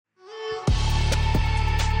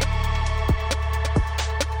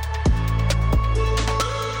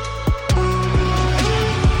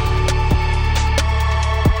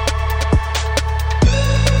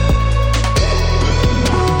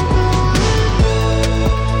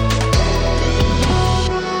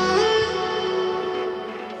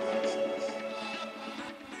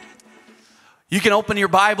You can open your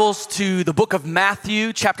Bibles to the book of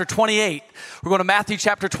Matthew, chapter 28. We're going to Matthew,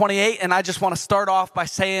 chapter 28, and I just want to start off by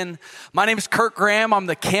saying, my name is Kirk. I'm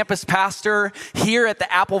the campus pastor here at the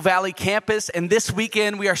Apple Valley campus, and this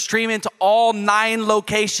weekend we are streaming to all 9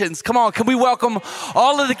 locations. Come on, can we welcome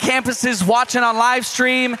all of the campuses watching on live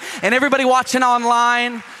stream and everybody watching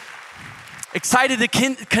online? Excited to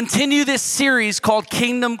continue this series called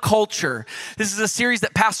Kingdom Culture. This is a series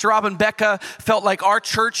that Pastor Rob and Becca felt like our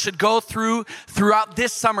church should go throughout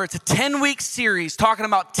this summer. It's a 10-week series talking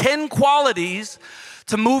about 10 qualities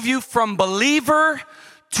to move you from believer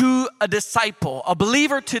to a disciple, a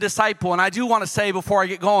believer to disciple. And I do want to say before I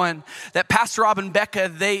get going that Pastor Rob and Becca,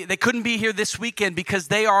 they couldn't be here this weekend because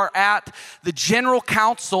they are at the General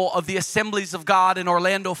Council of the Assemblies of God in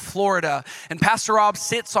Orlando, Florida. And Pastor Rob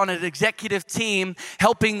sits on an executive team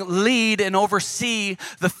helping lead and oversee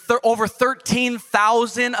the over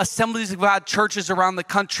 13,000 Assemblies of God churches around the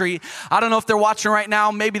country. I don't know if they're watching right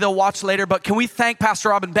now. Maybe they'll watch later. But can we thank Pastor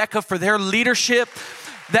Rob and Becca for their leadership,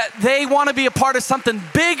 that they want to be a part of something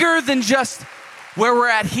bigger than just where we're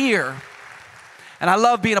at here. And I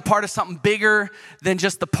love being a part of something bigger than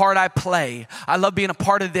just the part I play. I love being a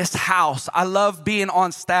part of this house. I love being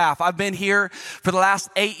on staff. I've been here for the last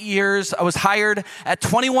 8 years. I was hired at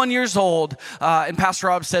 21 years old. And Pastor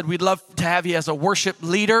Rob said, we'd love to have you as a worship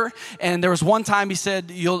leader. And there was one time he said,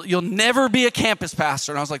 you'll never be a campus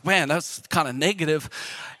pastor. And I was like, man, that's kind of negative.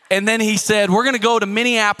 And then he said, we're going to go to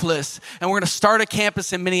Minneapolis and we're going to start a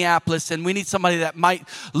campus in Minneapolis. And we need somebody that might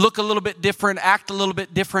look a little bit different, act a little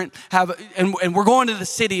bit different. And we're going to the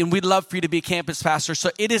city and we'd love for you to be a campus pastor. So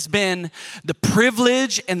it has been the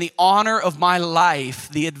privilege and the honor of my life,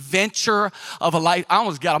 the adventure of a life. I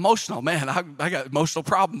almost got emotional, man. I got emotional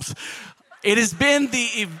problems. It has been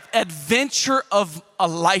the adventure of a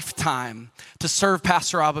lifetime to serve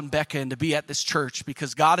Pastor Rob and Becca and to be at this church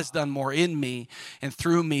because God has done more in me and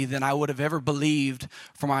through me than I would have ever believed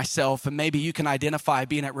for myself. And maybe you can identify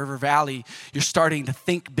being at River Valley. You're starting to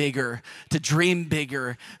think bigger, to dream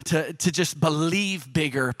bigger, to just believe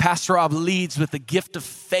bigger. Pastor Rob leads with the gift of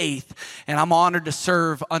faith, and I'm honored to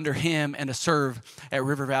serve under him and to serve at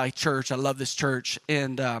River Valley Church. I love this church.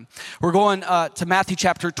 And we're going to Matthew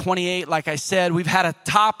chapter 28. Like I said, we've had a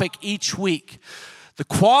topic each week. The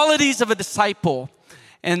qualities of a disciple,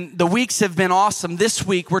 and the weeks have been awesome. This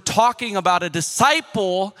week, we're talking about a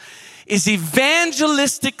disciple is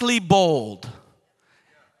evangelistically bold.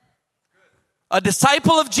 A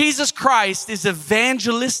disciple of Jesus Christ is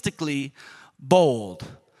evangelistically bold.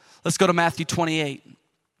 Let's go to Matthew 28.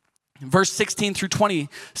 Verse 16 through 20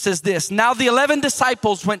 says this. Now the 11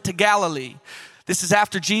 disciples went to Galilee. This is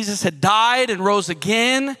after Jesus had died and rose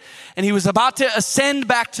again, and he was about to ascend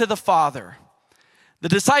back to the Father. The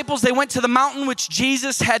disciples, they went to the mountain which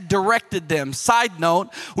Jesus had directed them. Side note,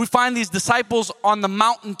 we find these disciples on the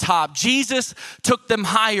mountaintop. Jesus took them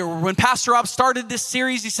higher. When Pastor Rob started this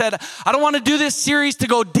series, he said, I don't want to do this series to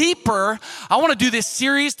go deeper. I want to do this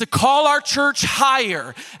series to call our church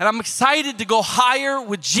higher. And I'm excited to go higher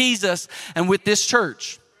with Jesus and with this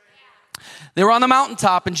church. They were on the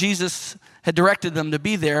mountaintop and Jesus had directed them to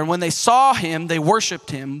be there. And when they saw him, they worshiped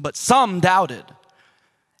him, but some doubted.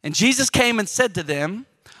 And Jesus came and said to them,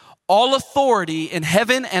 all authority in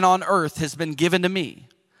heaven and on earth has been given to me.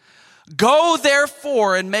 Go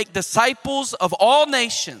therefore and make disciples of all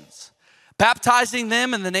nations, baptizing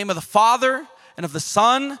them in the name of the Father and of the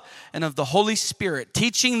Son and of the Holy Spirit,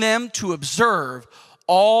 teaching them to observe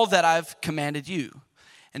all that I've commanded you.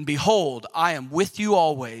 And behold, I am with you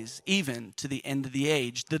always, even to the end of the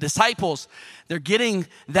age. The disciples, they're getting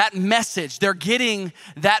that message. They're getting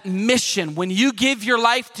that mission. When you give your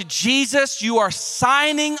life to Jesus, you are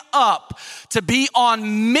signing up to be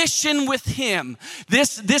on mission with him.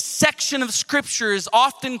 This section of scripture is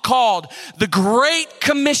often called the Great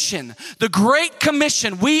Commission. The Great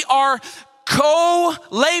Commission. We are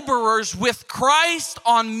co-laborers with Christ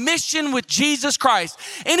on mission with Jesus Christ.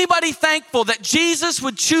 Anybody thankful that Jesus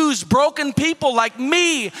would choose broken people like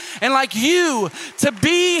me and like you to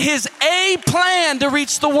be his A plan to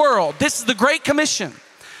reach the world? This is the Great Commission.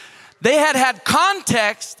 They had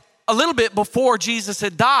context a little bit before Jesus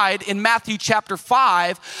had died in Matthew chapter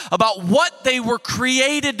 5 about what they were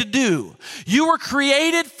created to do. You were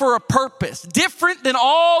created for a purpose, different than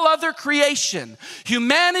all other creation.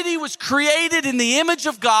 Humanity was created in the image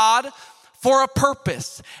of God for a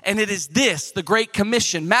purpose, and it is this, the Great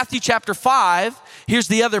Commission. Matthew chapter 5, here's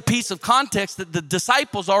the other piece of context that the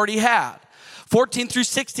disciples already had. 14 through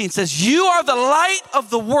 16 says, you are the light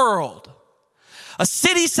of the world. A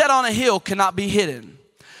city set on a hill cannot be hidden.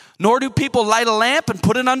 Nor do people light a lamp and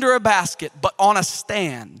put it under a basket, but on a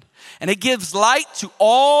stand. and it gives light to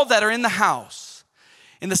all that are in the house.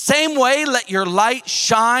 In the same way, let your light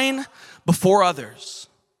shine before others.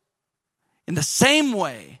 In the same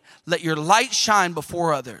way, let your light shine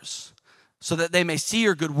before others, so that they may see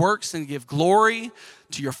your good works and give glory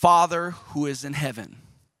to your Father who is in heaven.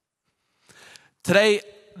 Today,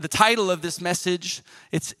 the title of this message,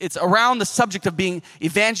 it's around the subject of being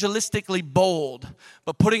evangelistically bold,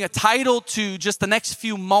 but putting a title to just the next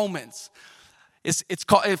few moments. It's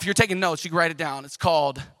called, if you're taking notes, you can write it down. It's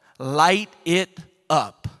called Light It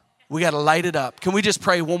Up. We got to light it up. Can we just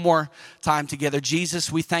pray one more time together? Jesus,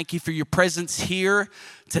 we thank you for your presence here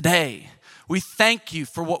today. We thank you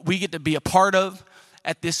for what we get to be a part of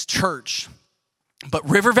at this church. But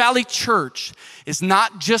River Valley Church is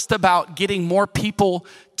not just about getting more people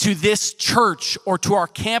to this church or to our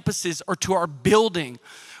campuses or to our building.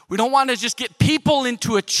 We don't want to just get people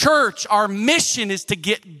into a church. Our mission is to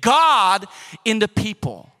get God into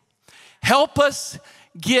people. Help us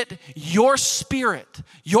get your spirit,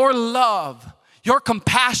 your love, your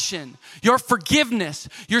compassion, your forgiveness,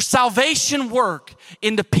 your salvation work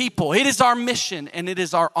into people. It is our mission and it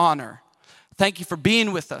is our honor. Thank you for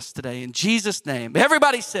being with us today. In Jesus' name.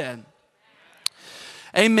 Everybody said,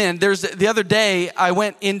 amen. The other day, I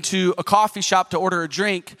went into a coffee shop to order a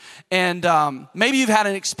drink, and maybe you've had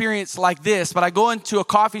an experience like this, but I go into a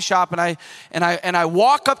coffee shop, and I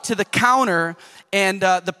walk up to the counter, and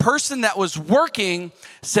the person that was working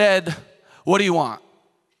said, "What do you want?"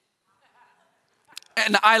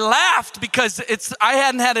 And I laughed because I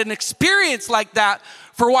hadn't had an experience like that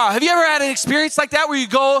for a while. Have you ever had an experience like that where you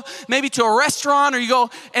go maybe to a restaurant or you go,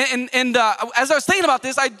 and as I was thinking about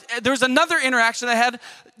this, there was another interaction I had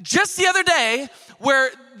just the other day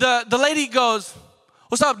where the lady goes,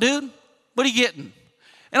 "What's up, dude? What are you getting?"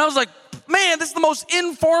 And I was like, man, this is the most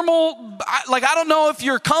informal, I don't know if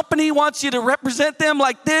your company wants you to represent them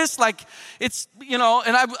like this. Like, it's, and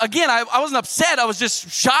I wasn't upset. I was just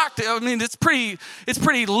shocked. I mean, it's pretty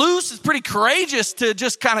loose. It's pretty courageous to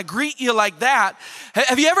just kind of greet you like that.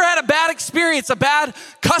 Have you ever had a bad experience, a bad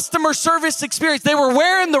customer service experience? They were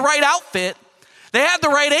wearing the right outfit. They had the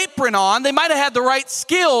right apron on. They might have had the right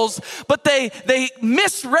skills, but they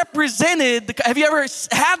misrepresented. Have you ever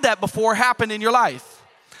had that before happen in your life?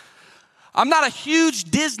 I'm not a huge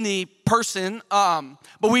Disney person, but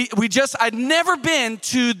I'd never been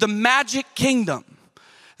to the Magic Kingdom.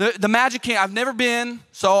 The Magic Kingdom, I've never been,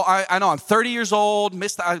 so I know I'm 30 years old,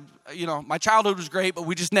 my childhood was great, but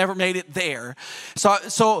we just never made it there.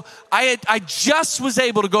 So I just was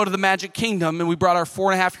able to go to the Magic Kingdom, and we brought our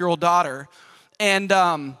 4.5-year-old daughter, and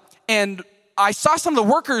I saw some of the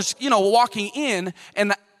workers, walking in,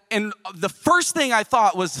 and the first thing I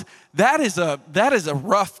thought was, that is a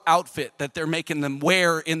rough outfit that they're making them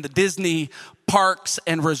wear in the Disney parks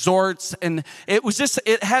and resorts. And it was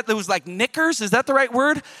like knickers. Is that the right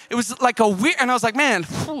word? It was like a weird, and I was like, man,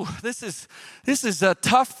 this is a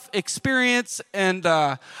tough experience. And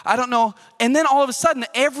I don't know. And then all of a sudden,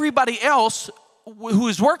 everybody else who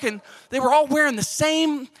was working, they were all wearing the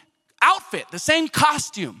same outfit, the same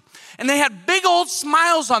costume. And they had big old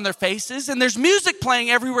smiles on their faces, and there's music playing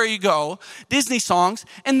everywhere you go, Disney songs.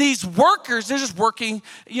 And these workers, they're just working,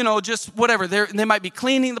 just whatever. They might be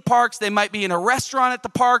cleaning the parks. They might be in a restaurant at the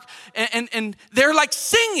park. And they're like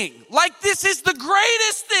singing, like this is the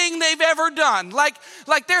greatest thing they've ever done. Like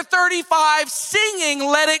they're 35 singing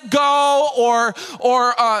Let It Go or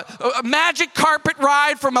a magic carpet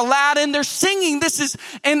ride from Aladdin. They're singing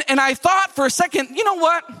and I thought for a second, you know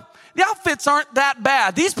what? The outfits aren't that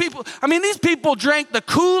bad. These people drank the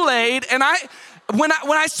Kool-Aid, and when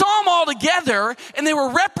I saw them all together and they were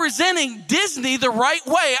representing Disney the right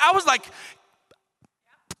way, I was like,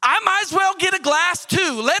 I might as well get a glass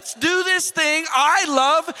too. Let's do this thing. I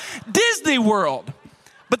love Disney World.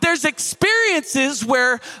 But there's experiences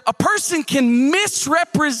where a person can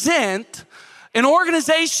misrepresent an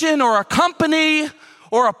organization or a company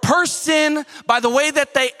or a person by the way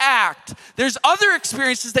that they act. There's other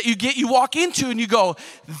experiences that you walk into and you go,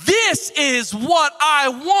 this is what I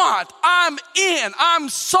want. I'm in, I'm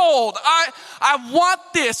sold. I want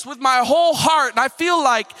this with my whole heart. And I feel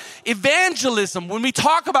like evangelism, when we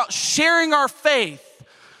talk about sharing our faith,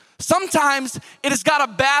 sometimes it has got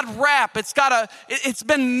a bad rap. It's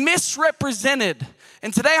been misrepresented.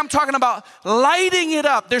 And today I'm talking about lighting it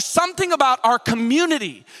up. There's something about our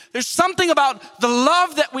community. There's something about the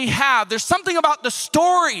love that we have. There's something about the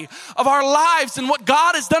story of our lives and what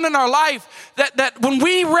God has done in our life that when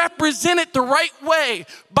we represent it the right way,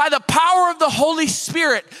 by the power of the Holy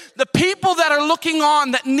Spirit, the people that are looking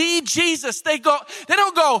on that need Jesus, they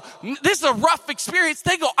don't go, this is a rough experience.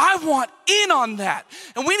 They go, I want in on that.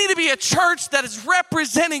 And we need to be a church that is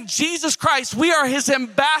representing Jesus Christ. We are his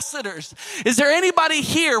ambassadors. Is there anybody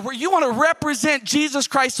here where you want to represent Jesus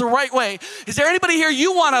Christ the right way? Is there anybody here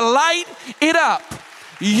you want to light it up?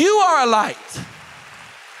 You are a light.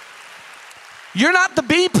 You're not the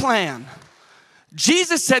B plan.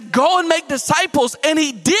 Jesus said, go and make disciples, and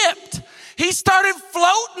he dipped. He started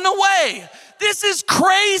floating away. This is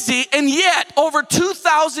crazy, and yet over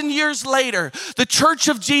 2,000 years later, the Church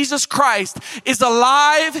of Jesus Christ is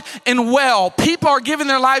alive and well. People are giving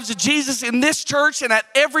their lives to Jesus in this church and at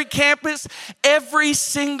every campus every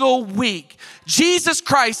single week. Jesus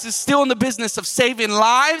Christ is still in the business of saving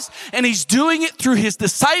lives, and he's doing it through his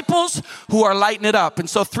disciples who are lighting it up. And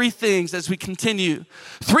so 3 things as we continue,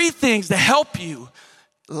 3 things to help you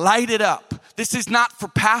light it up. This is not for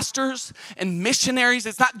pastors and missionaries.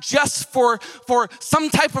 It's not just for some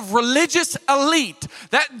type of religious elite.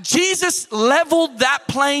 That Jesus leveled that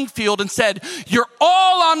playing field and said, you're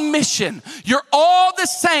all on mission. You're all the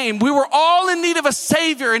same. We were all in need of a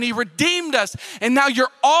savior, and he redeemed us. And now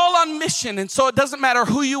you're all on mission. And so it doesn't matter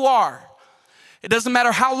who you are. It doesn't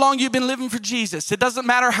matter how long you've been living for Jesus. It doesn't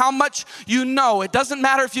matter how much you know. It doesn't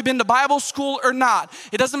matter if you've been to Bible school or not.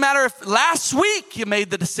 It doesn't matter if last week you made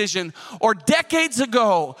the decision or decades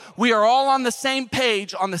ago. We are all on the same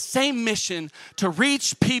page, on the same mission to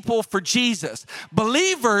reach people for Jesus.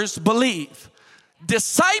 Believers believe.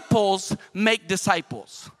 Disciples make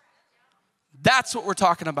disciples. That's what we're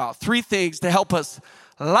talking about. 3 things to help us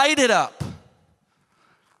light it up.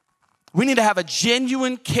 We need to have a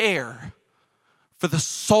genuine care for the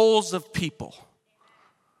souls of people.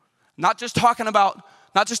 Not just talking about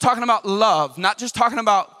love, not just talking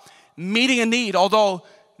about meeting a need, although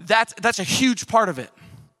that's a huge part of it.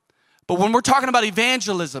 But when we're talking about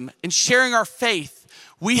evangelism and sharing our faith,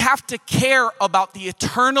 we have to care about the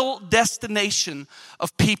eternal destination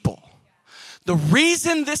of people. The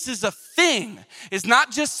reason this is a thing is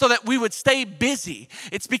not just so that we would stay busy.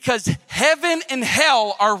 It's because heaven and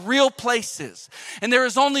hell are real places. And there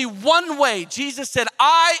is only one way. Jesus said,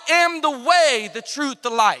 I am the way, the truth,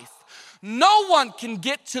 the life. No one can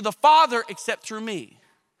get to the Father except through me.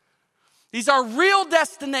 These are real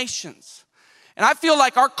destinations. And I feel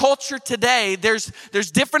like our culture today, there's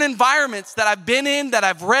different environments that I've been in, that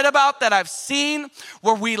I've read about, that I've seen,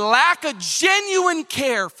 where we lack a genuine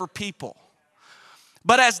care for people.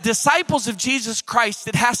 But as disciples of Jesus Christ,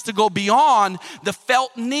 it has to go beyond the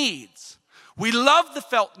felt needs. We love the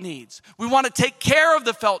felt needs. We want to take care of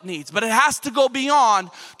the felt needs, but it has to go beyond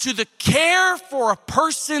to the care for a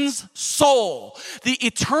person's soul, the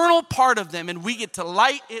eternal part of them, and we get to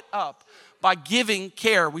light it up by giving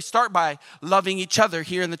care. We start by loving each other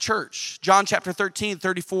here in the church. John chapter 13,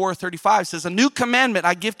 34, 35 says, a new commandment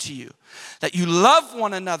I give to you, that you love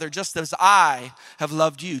one another just as I have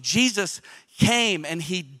loved you. Jesus came and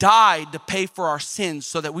he died to pay for our sins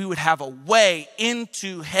so that we would have a way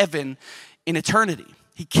into heaven in eternity.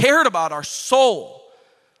 He cared about our soul.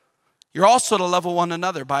 You're also to love one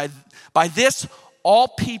another. By this, all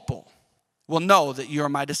people will know that you are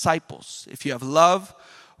my disciples, if you have love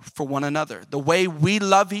for one another. The way we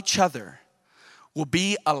love each other will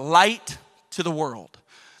be a light to the world.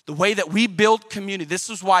 The way that we build community. This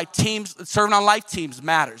is why serving on life teams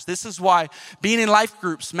matters. This is why being in life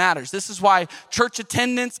groups matters. This is why church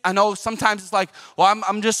attendance, I know sometimes it's like, well,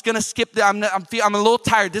 I'm just going to skip that. I'm a little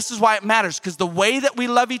tired. This is why it matters, because the way that we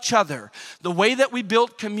love each other, the way that we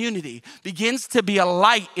build community begins to be a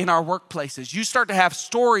light in our workplaces. You start to have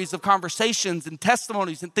stories of conversations and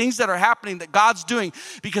testimonies and things that are happening that God's doing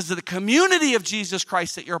because of the community of Jesus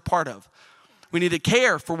Christ that you're a part of. We need to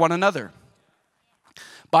care for one another.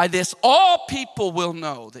 By this, all people will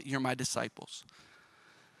know that you're my disciples.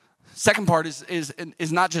 Second part is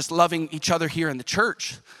not just loving each other here in the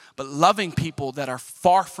church, but loving people that are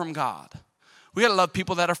far from God. We got to love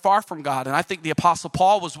people that are far from God. And I think the Apostle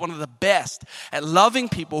Paul was one of the best at loving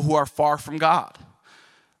people who are far from God.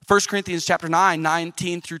 1 Corinthians chapter 9,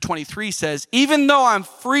 19 through 23 says, even though I'm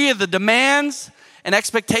free of the demands and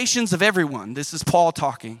expectations of everyone, this is Paul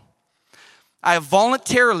talking, I have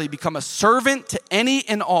voluntarily become a servant to any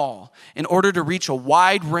and all in order to reach a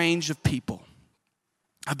wide range of people.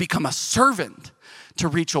 I've become a servant to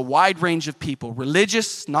reach a wide range of people.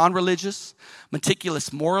 Religious, non-religious,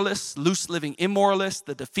 meticulous moralists, loose-living immoralists,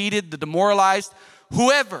 the defeated, the demoralized,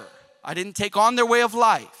 whoever, I didn't take on their way of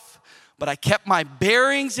life, but I kept my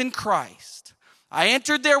bearings in Christ. I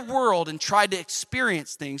entered their world and tried to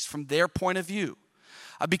experience things from their point of view.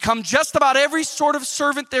 I've become just about every sort of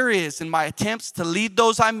servant there is in my attempts to lead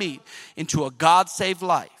those I meet into a God-saved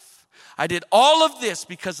life. I did all of this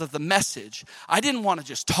because of the message. I didn't want to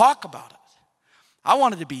just talk about it. I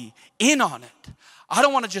wanted to be in on it. I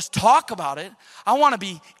don't want to just talk about it. I want to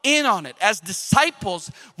be in on it. As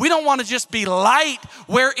disciples, we don't want to just be light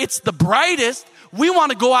where it's the brightest. We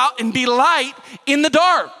want to go out and be light in the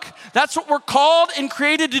dark. That's what we're called and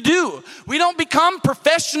created to do. We don't become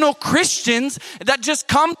professional Christians that just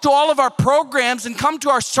come to all of our programs and come to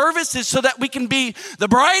our services so that we can be the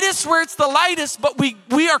brightest where it's the lightest, but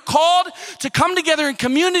we are called to come together in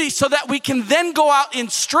community so that we can then go out in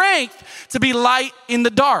strength to be light in the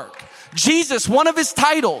dark. Jesus, one of his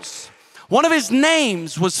titles, one of his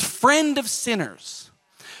names was friend of sinners.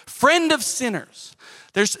 Friend of sinners.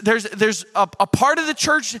 There's a part of the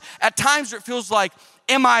church at times where it feels like,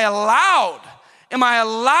 am I allowed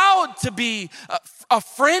to be a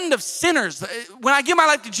friend of sinners? When I give my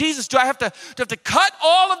life to Jesus, do I have to cut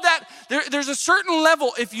all of that? There's a certain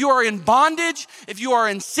level, if you are in bondage, if you are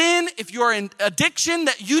in sin, if you are in addiction,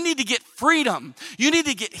 that you need to get freedom. You need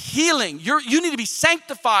to get healing. You need to be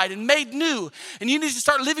sanctified and made new. And you need to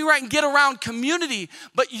start living right and get around community.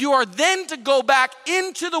 But you are then to go back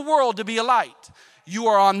into the world to be a light. You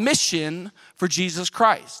are on mission for Jesus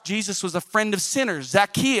Christ. Jesus was a friend of sinners.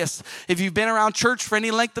 Zacchaeus, if you've been around church for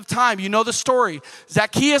any length of time, you know the story.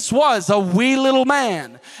 Zacchaeus was a wee little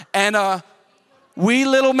man, and a wee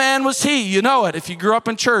little man was he. You know it if you grew up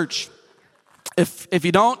in church. If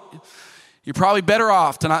you don't, you're probably better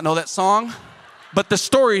off to not know that song, but the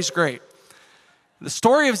story's great. The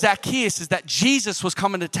story of Zacchaeus is that Jesus was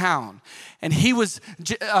coming to town, and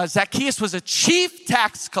Zacchaeus was a chief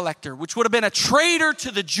tax collector, which would have been a traitor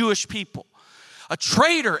to the Jewish people, a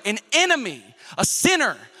traitor, an enemy, a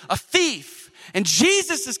sinner, a thief. And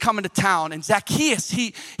Jesus is coming to town, and Zacchaeus,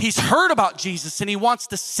 he's heard about Jesus and he wants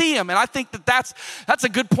to see him. And I think that's a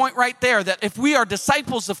good point right there, that if we are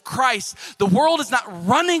disciples of Christ, the world is not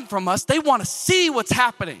running from us. They want to see what's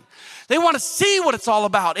happening. They want to see what it's all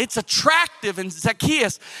about. It's attractive. And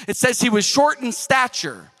Zacchaeus, it says he was short in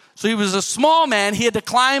stature. So he was a small man. He had to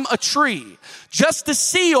climb a tree just to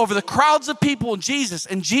see over the crowds of people Jesus.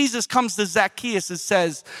 And Jesus comes to Zacchaeus and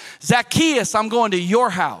says, Zacchaeus, I'm going to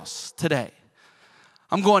your house today.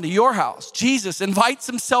 I'm going to your house. Jesus invites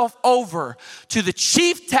himself over to the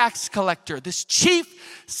chief tax collector, this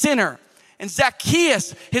chief sinner. And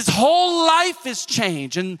Zacchaeus, his whole life is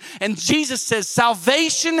changed. And Jesus says,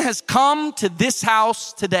 salvation has come to this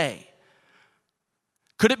house today.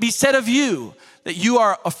 Could it be said of you that you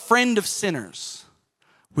are a friend of sinners?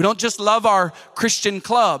 We don't just love our Christian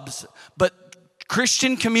clubs, but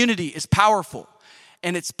Christian community is powerful.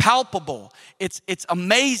 And it's palpable, it's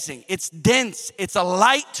amazing, it's dense, it's a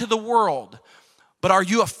light to the world. But are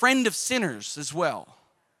you a friend of sinners as well?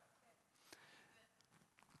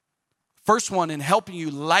 First one in helping you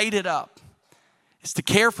light it up is to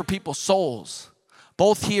care for people's souls.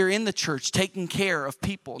 Both here in the church, taking care of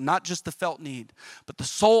people, not just the felt need, but the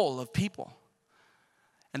soul of people.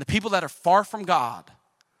 And the people that are far from God.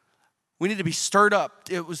 We need to be stirred up.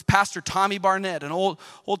 It was Pastor Tommy Barnett, an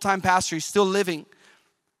old-time pastor. He's still living.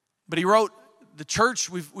 But he wrote, the church,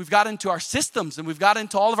 we've got into our systems and we've got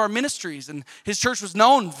into all of our ministries. And his church was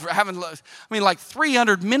known for having, like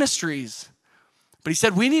 300 ministries. But he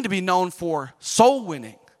said, we need to be known for soul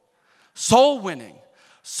winning. Soul winning.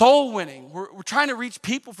 Soul winning. We're trying to reach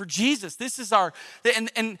people for Jesus. This is our,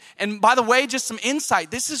 and by the way, just some insight.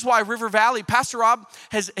 This is why River Valley, Pastor Rob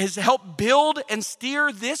has helped build and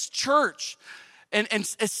steer this church. And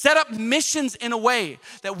set up missions in a way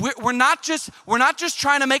that we're not just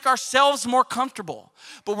trying to make ourselves more comfortable,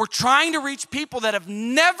 but we're trying to reach people that have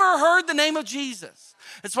never heard the name of Jesus.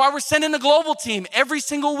 It's why we're sending a global team every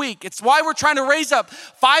single week. It's why we're trying to raise up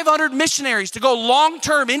 500 missionaries to go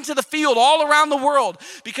long-term into the field all around the world,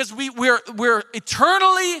 because we're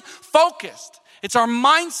eternally focused. It's our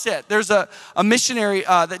mindset. There's a missionary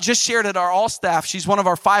that just shared at our all staff. She's one of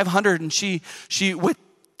our 500, and she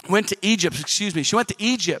went to Egypt, She went to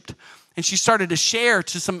Egypt, and she started to share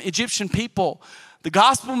to some Egyptian people the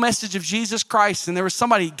gospel message of Jesus Christ. And there was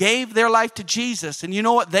somebody gave their life to Jesus. And you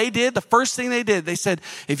know what they did? The first thing they did, they said,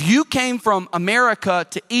 if you came from America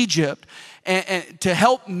to Egypt and to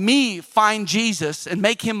help me find Jesus and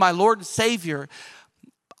make him my Lord and Savior,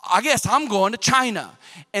 I guess I'm going to China.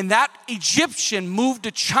 And that Egyptian moved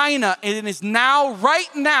to China and is right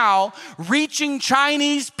now, reaching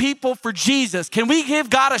Chinese people for Jesus. Can we give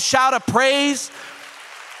God a shout of praise?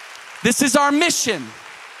 This is our mission.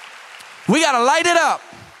 We got to light it up.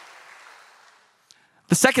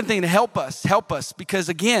 The second thing to help us, because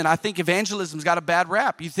again, I think evangelism's got a bad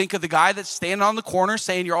rap. You think of the guy that's standing on the corner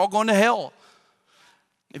saying you're all going to hell.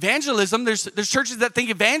 Evangelism, there's churches that think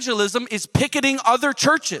evangelism is picketing other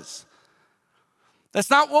churches. That's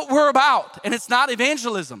not what we're about, and it's not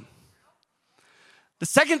evangelism. The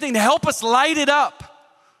second thing to help us light it up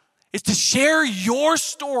is to share your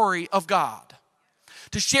story of God.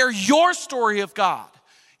 To share your story of God.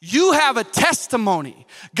 You have a testimony.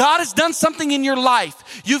 God has done something in your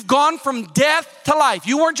life. You've gone from death to life.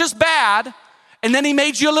 You weren't just bad, and then he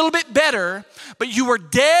made you a little bit better, but you were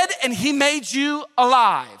dead and he made you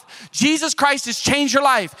alive. Jesus Christ has changed your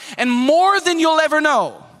life, and more than you'll ever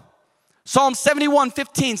know. Psalm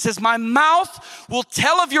 71:15 says, my mouth will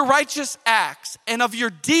tell of your righteous acts and of your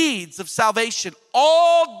deeds of salvation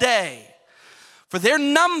all day. For their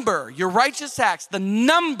number, your righteous acts, the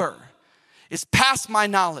number is past my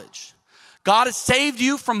knowledge. God has saved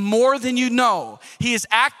you from more than you know. He is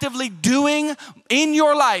actively doing in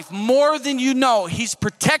your life more than you know. He's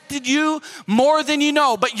protected you more than you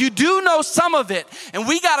know, but you do know some of it, and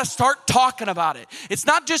we got to start talking about it. It's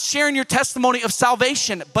not just sharing your testimony of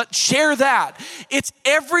salvation, but share that. It's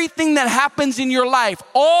everything that happens in your life.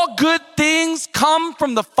 All good things come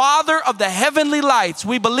from the Father of the heavenly lights.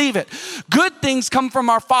 We believe it. Good things come from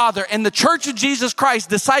our Father, and the Church of Jesus Christ,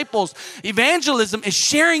 disciples, evangelism is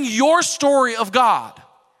sharing your story of God.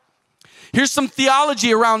 Here's some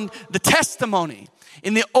theology around the testimony.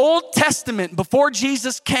 In the Old Testament, before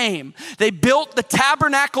Jesus came, they built the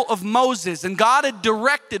tabernacle of Moses, and God had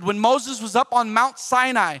directed, when Moses was up on Mount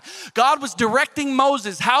Sinai, God was directing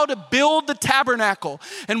Moses how to build the tabernacle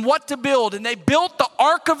and what to build, and they built the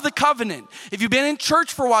Ark of the Covenant. If you've been in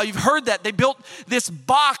church for a while, you've heard that. They built this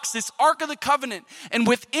box, this Ark of the Covenant, and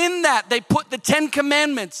within that, they put the 10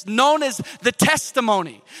 Commandments, known as the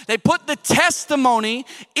testimony. They put the testimony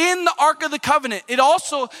in the Ark of the Covenant. It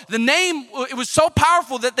also, the name, it was so powerful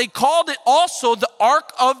that they called it also the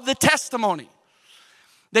Ark of the Testimony.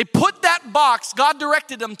 They put that box, God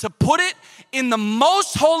directed them to put it in the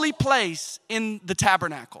most holy place in the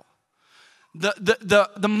tabernacle.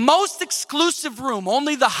 The most exclusive room.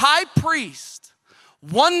 Only the high priest,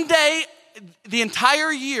 one day the entire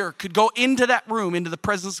year, could go into that room, into the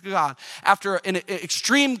presence of God, after an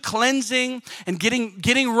extreme cleansing and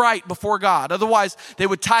getting right before God. Otherwise, they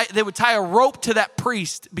would tie a rope to that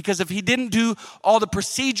priest, because if he didn't do all the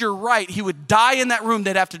procedure right, he would die in that room.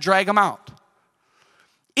 They'd have to drag him out.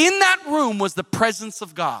 In that room was the presence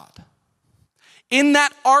of God. In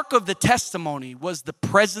that Ark of the Testimony was the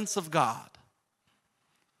presence of God.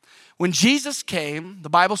 When Jesus came, the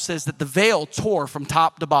Bible says that the veil tore from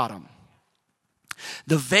top to bottom.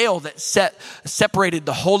 The veil that separated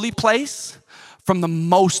the holy place from the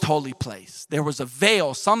most holy place. There was a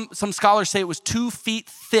veil. Some scholars say it was 2 feet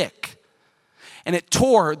thick. And it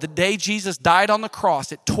tore the day Jesus died on the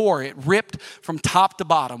cross. It ripped from top to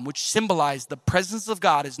bottom, which symbolized the presence of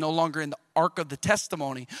God is no longer in the Ark of the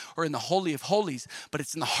Testimony or in the Holy of Holies, but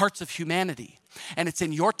it's in the hearts of humanity. And it's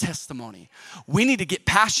in your testimony. We need to get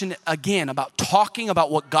passionate again about talking about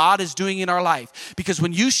what God is doing in our life. Because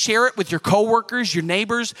when you share it with your coworkers, your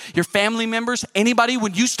neighbors, your family members, anybody,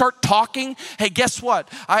 when you start talking, hey, guess what?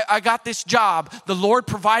 I got this job. The Lord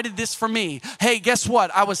provided this for me. Hey, guess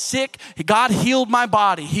what? I was sick. God healed my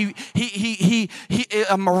body.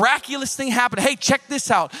 A miraculous thing happened. Hey, check this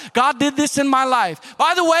out. God did this in my life.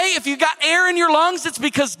 By the way, if you got air in your lungs, it's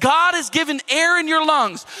because God has given air in your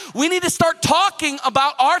lungs. We need to start talking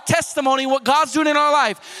about our testimony, what God's doing in our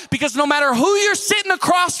life. Because no matter who you're sitting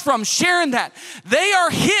across from, sharing that, they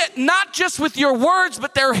are hit not just with your words,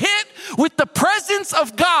 but they're hit with the presence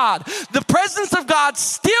of God. The presence of God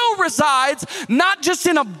still resides not just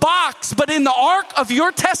in a box, but in the ark of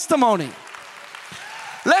your testimony.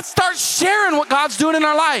 Let's start sharing what God's doing in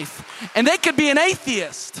our life. And they could be an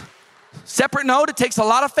atheist. Separate note, it takes a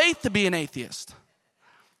lot of faith to be an atheist.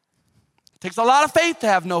 It takes a lot of faith to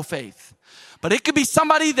have no faith. But it could be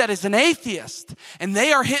somebody that is an atheist, and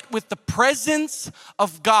they are hit with the presence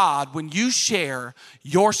of God when you share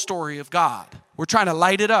your story of God. We're trying to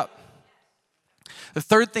light it up. The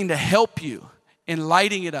third thing to help you in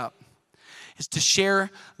lighting it up is to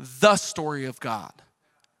share the story of God.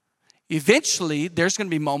 Eventually, there's going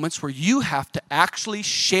to be moments where you have to actually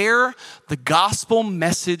share the gospel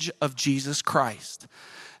message of Jesus Christ.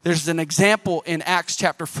 There's an example in Acts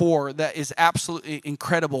chapter 4 that is absolutely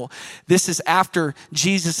incredible. This is after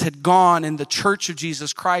Jesus had gone and the church of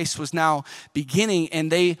Jesus Christ was now beginning.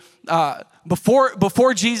 And they,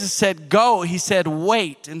 before Jesus said go, he said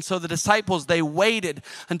wait. And so the disciples, they waited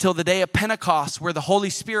until the day of Pentecost where the Holy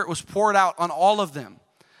Spirit was poured out on all of them.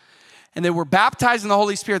 And they were baptized in the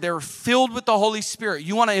Holy Spirit. They were filled with the Holy Spirit.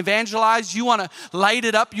 You want to evangelize? You want to light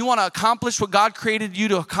it up? You want to accomplish what God created you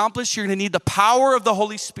to accomplish? You're going to need the power of the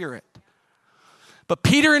Holy Spirit. But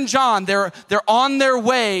Peter and John, they're on their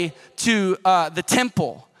way to the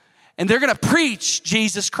temple. And they're going to preach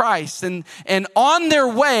Jesus Christ. And on their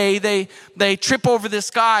way, they trip over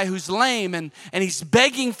this guy who's lame and he's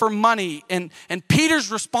begging for money. And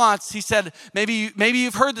Peter's response, he said, maybe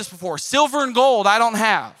you've heard this before. Silver and gold I don't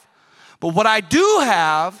have. But what I do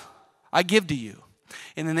have, I give to you.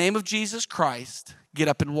 In the name of Jesus Christ, get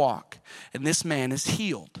up and walk. And this man is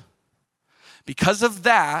healed. Because of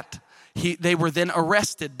that, they were then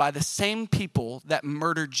arrested by the same people that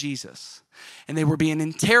murdered Jesus. And they were being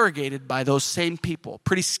interrogated by those same people.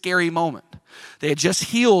 Pretty scary moment. They had just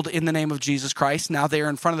healed in the name of Jesus Christ. Now they are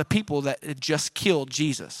in front of the people that had just killed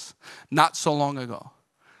Jesus not so long ago.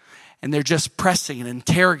 And they're just pressing and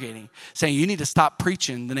interrogating, saying, you need to stop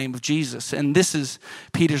preaching the name of Jesus. And this is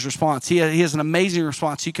Peter's response. He has an amazing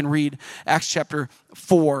response. You can read Acts chapter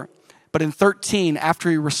 4. But in 13, after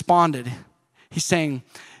he responded, he's saying,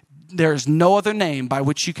 there is no other name by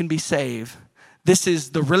which you can be saved. This is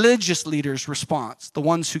the religious leaders' response, the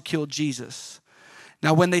ones who killed Jesus.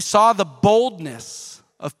 Now, when they saw the boldness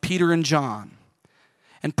of Peter and John,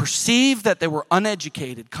 and perceived that they were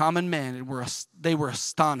uneducated, common men, and they were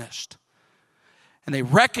astonished. And they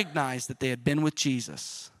recognized that they had been with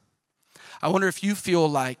Jesus. I wonder if you feel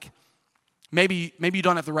like maybe you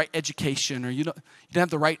don't have the right education, or you don't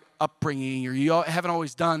have the right upbringing, or you haven't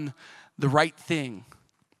always done the right thing.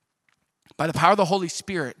 By the power of the Holy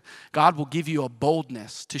Spirit, God will give you a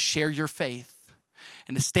boldness to share your faith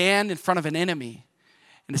and to stand in front of an enemy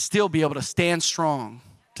and to still be able to stand strong,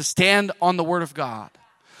 to stand on the Word of God,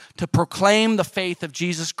 to proclaim the faith of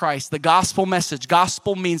Jesus Christ, the gospel message.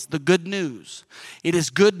 Gospel means the good news. It is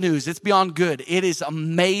good news. It's beyond good. It is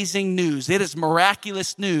amazing news. It is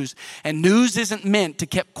miraculous news. And news isn't meant to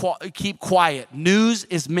keep quiet. News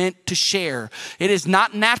is meant to share. It is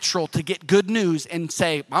not natural to get good news and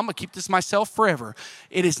say, I'm going to keep this myself forever.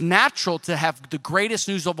 It is natural to have the greatest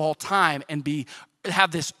news of all time and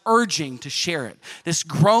have this urging to share it, this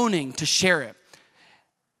groaning to share it.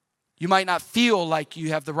 You might not feel like you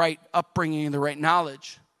have the right upbringing and the right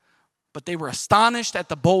knowledge, but they were astonished at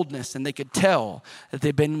the boldness, and they could tell that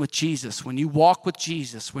they've been with Jesus. When you walk with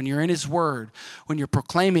Jesus, when you're in His Word, when you're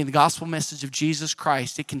proclaiming the gospel message of Jesus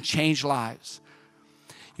Christ, it can change lives.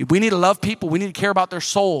 We need to love people. We need to care about their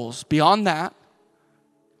souls. Beyond that,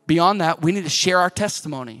 we need to share our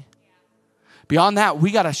testimony. Beyond that, we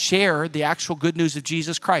got to share the actual good news of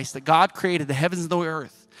Jesus Christ, that God created the heavens and the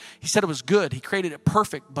earth. He said it was good. He created it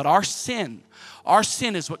perfect. But our sin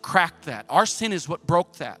is what cracked that. Our sin is what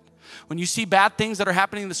broke that. When you see bad things that are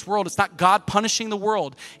happening in this world, it's not God punishing the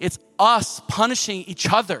world. It's us punishing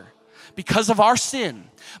each other because of our sin.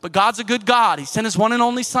 But God's a good God. He sent His one and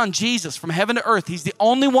only Son, Jesus, from heaven to earth. He's the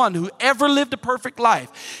only one who ever lived a perfect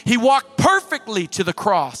life. He walked perfectly to the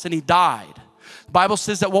cross and He died. The Bible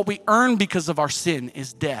says that what we earn because of our sin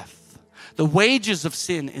is death. The wages of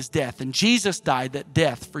sin is death, and Jesus died that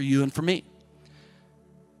death for you and for me.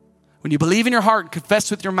 When you believe in your heart and confess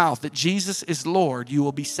with your mouth that Jesus is Lord, you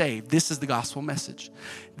will be saved. This is the gospel message.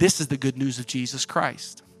 This is the good news of Jesus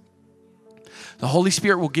Christ. The Holy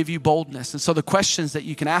Spirit will give you boldness. And so the questions that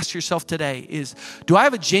you can ask yourself today is, do I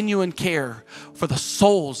have a genuine care for the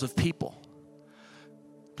souls of people?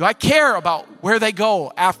 Do I care about where they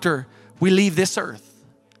go after we leave this earth?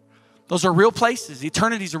 Those are real places.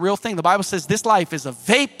 Eternity is a real thing. The Bible says this life is a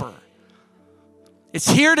vapor. It's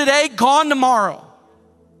here today, gone tomorrow.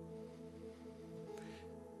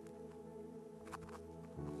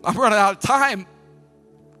 I'm running out of time.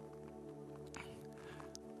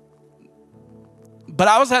 But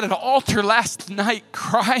I was at an altar last night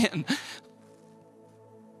crying.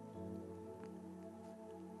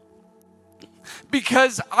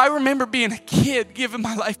 Because I remember being a kid, giving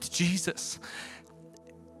my life to Jesus.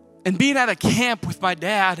 And being at a camp with my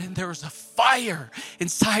dad, and there was a fire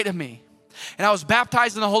inside of me. And I was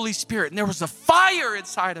baptized in the Holy Spirit, and there was a fire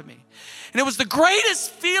inside of me. And it was the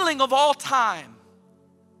greatest feeling of all time.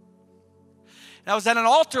 And I was at an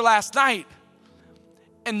altar last night,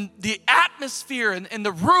 and the atmosphere and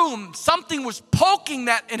the room, something was poking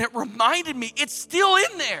that, and it reminded me, it's still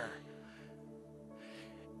in there.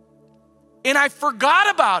 And I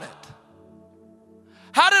forgot about it.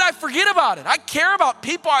 How did I forget about it? I care about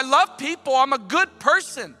people. I love people. I'm a good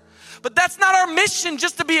person. But that's not our mission,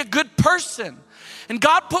 just to be a good person. And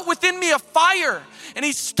God put within me a fire, and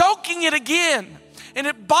he's stoking it again. And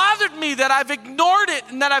it bothered me that I've ignored it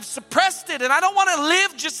and that I've suppressed it. And I don't want to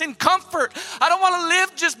live just in comfort. I don't want to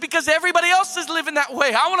live just because everybody else is living that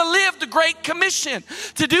way. I want to live the Great Commission,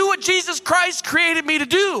 to do what Jesus Christ created me to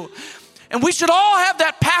do. And we should all have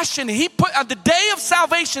that passion. He put on the day of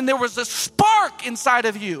salvation, there was a spark inside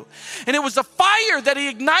of you. And it was a fire that he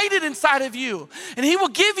ignited inside of you. And he will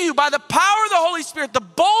give you, by the power of the Holy Spirit, the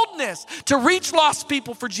boldness to reach lost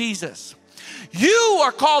people for Jesus. You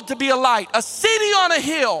are called to be a light, a city on a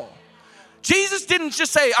hill. Jesus didn't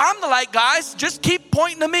just say, I'm the light, guys. Just keep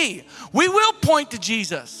pointing to me. We will point to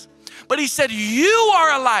Jesus. But he said, you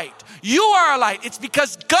are a light. You are a light. It's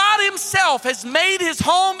because God himself has made his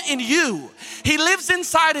home in you. He lives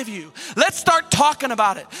inside of you. Let's start talking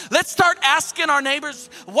about it. Let's start asking our neighbors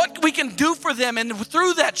what we can do for them. And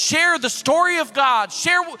through that, share the story of God.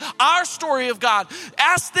 Share our story of God.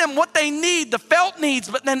 Ask them what they need, the felt needs,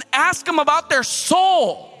 but then ask them about their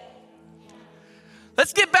soul.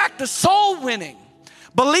 Let's get back to soul winning.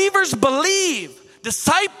 Believers believe.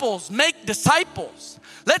 Disciples make disciples.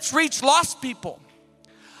 Let's reach lost people.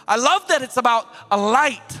 I love that it's about a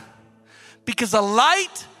light, because a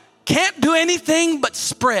light can't do anything but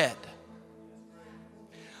spread.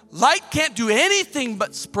 Light can't do anything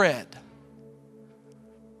but spread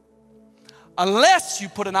unless you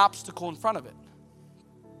put an obstacle in front of it.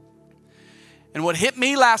 And what hit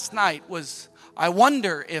me last night was, I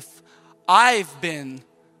wonder if I've been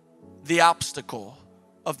the obstacle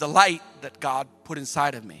of the light that God put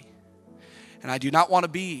inside of me. And I do not want to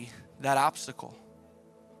be that obstacle.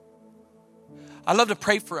 I love to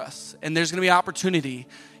pray for us, and there's going to be an opportunity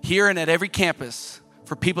here and at every campus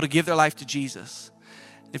for people to give their life to Jesus.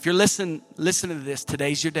 If you're listening to this,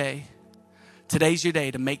 today's your day. Today's your day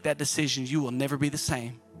to make that decision. You will never be the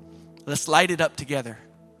same. Let's light it up together.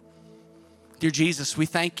 Dear Jesus, we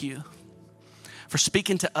thank you for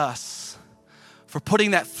speaking to us, for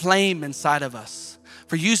putting that flame inside of us,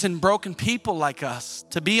 for using broken people like us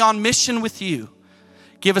to be on mission with you.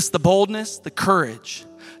 Give us the boldness, the courage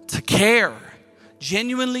to care,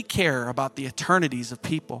 genuinely care about the eternities of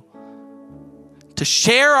people, to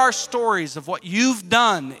share our stories of what you've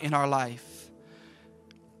done in our life,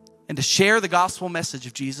 and to share the gospel message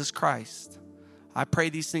of Jesus Christ. I pray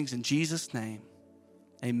these things in Jesus' name.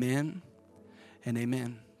 Amen and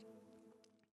amen.